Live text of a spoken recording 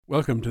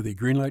Welcome to the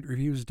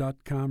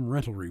GreenlightReviews.com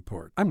rental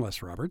report. I'm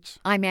Les Roberts.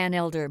 I'm Ann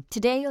Elder.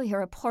 Today you'll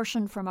hear a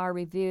portion from our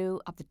review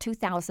of the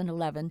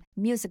 2011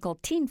 musical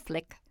teen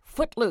flick,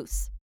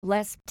 Footloose.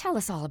 Les, tell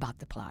us all about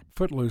the plot.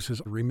 Footloose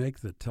is a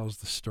remake that tells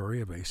the story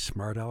of a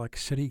smart-aleck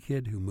city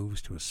kid who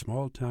moves to a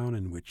small town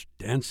in which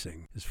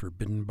dancing is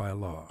forbidden by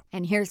law.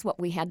 And here's what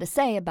we had to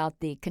say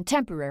about the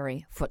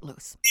contemporary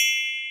Footloose.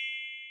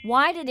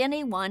 Why did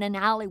anyone in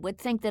Hollywood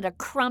think that a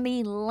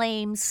crummy,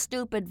 lame,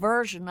 stupid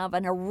version of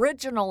an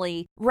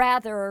originally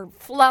rather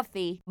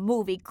fluffy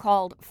movie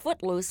called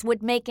Footloose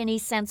would make any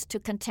sense to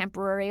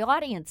contemporary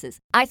audiences?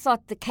 I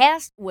thought the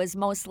cast was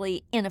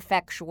mostly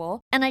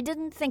ineffectual, and I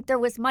didn't think there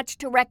was much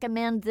to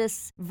recommend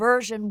this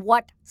version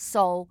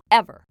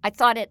whatsoever. I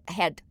thought it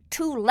had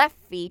two left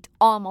feet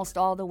almost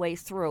all the way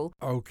through.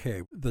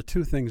 Okay, the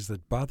two things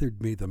that bothered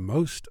me the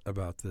most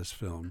about this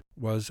film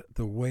was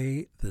the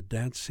way the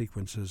dance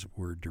sequences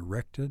were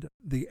directed.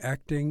 The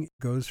acting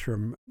goes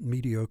from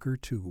mediocre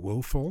to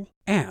woeful,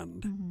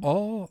 and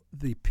all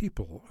the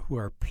people who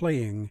are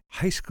playing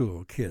high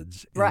school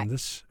kids in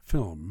this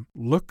film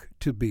look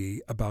to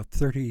be about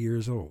 30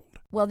 years old.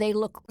 Well, they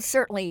look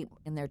certainly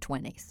in their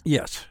 20s.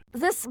 Yes.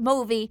 This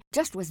movie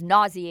just was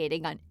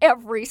nauseating on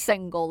every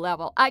single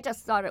level. I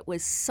just thought it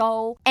was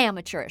so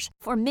amateurish.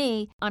 For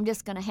me, I'm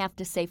just going to have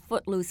to say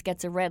Footloose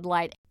gets a red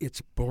light.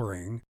 It's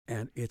boring,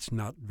 and it's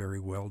not very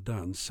well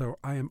done, so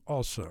I am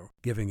also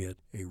giving it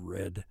a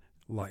red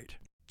light.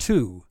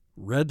 2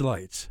 red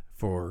lights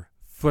for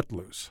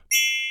Footloose.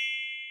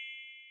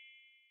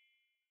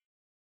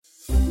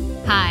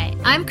 Hi,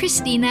 I'm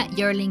Christina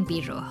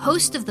Yerling-Biro,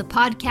 host of the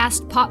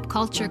podcast Pop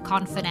Culture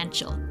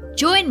Confidential.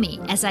 Join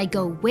me as I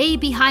go way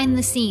behind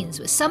the scenes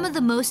with some of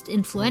the most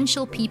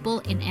influential people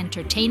in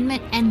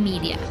entertainment and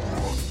media.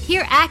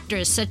 Hear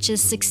actors such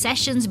as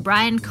Succession's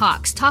Brian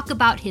Cox talk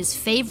about his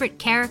favorite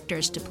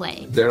characters to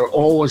play. There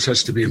always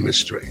has to be a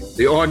mystery.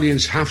 The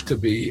audience have to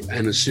be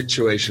in a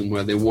situation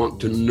where they want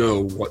to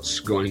know what's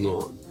going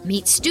on.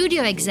 Meet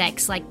studio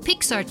execs like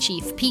Pixar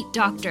chief Pete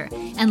Docter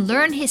and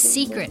learn his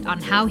secret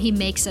on how he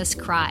makes us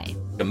cry.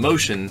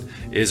 Emotion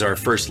is our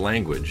first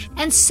language.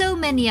 And so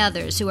many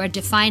others who are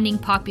defining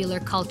popular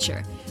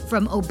culture,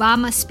 from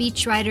Obama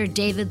speechwriter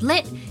David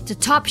Litt to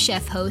Top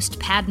Chef host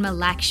Padma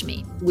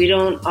Lakshmi. We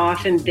don't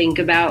often think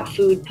about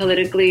food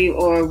politically,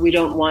 or we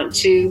don't want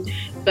to,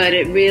 but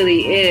it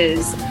really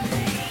is.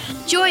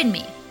 Join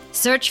me.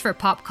 Search for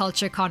Pop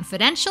Culture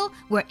Confidential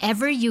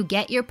wherever you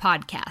get your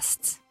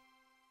podcasts.